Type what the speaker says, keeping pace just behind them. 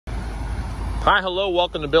Hi, hello,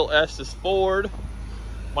 welcome to Bill Estes Ford.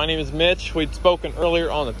 My name is Mitch. We'd spoken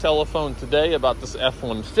earlier on the telephone today about this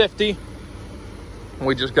F-150.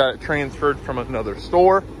 We just got it transferred from another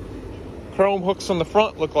store. Chrome hooks on the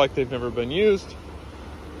front look like they've never been used.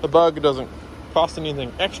 The bug doesn't cost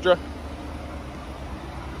anything extra.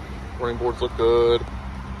 Running boards look good.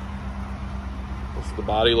 The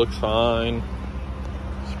body looks fine.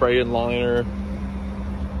 Spray and liner.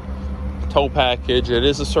 Tow package. It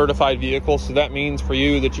is a certified vehicle, so that means for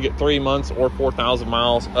you that you get 3 months or 4,000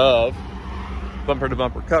 miles of bumper to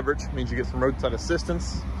bumper coverage. It means you get some roadside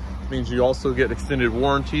assistance. It means you also get extended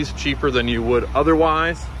warranties cheaper than you would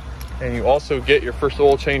otherwise, and you also get your first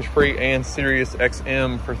oil change free and Sirius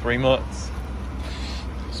XM for 3 months.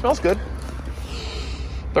 Smells good.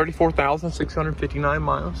 34,659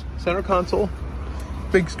 miles. Center console,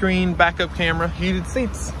 big screen, backup camera, heated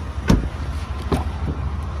seats.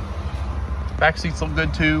 Back seats look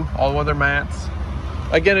good too, all weather mats.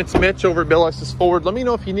 Again, it's Mitch over at Bill Estes Ford. Let me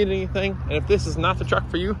know if you need anything, and if this is not the truck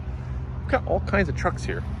for you, we've got all kinds of trucks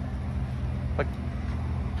here. Like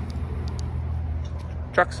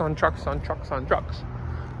trucks on trucks on trucks on trucks.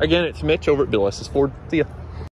 Again, it's Mitch over at Bill Estes Ford. See ya.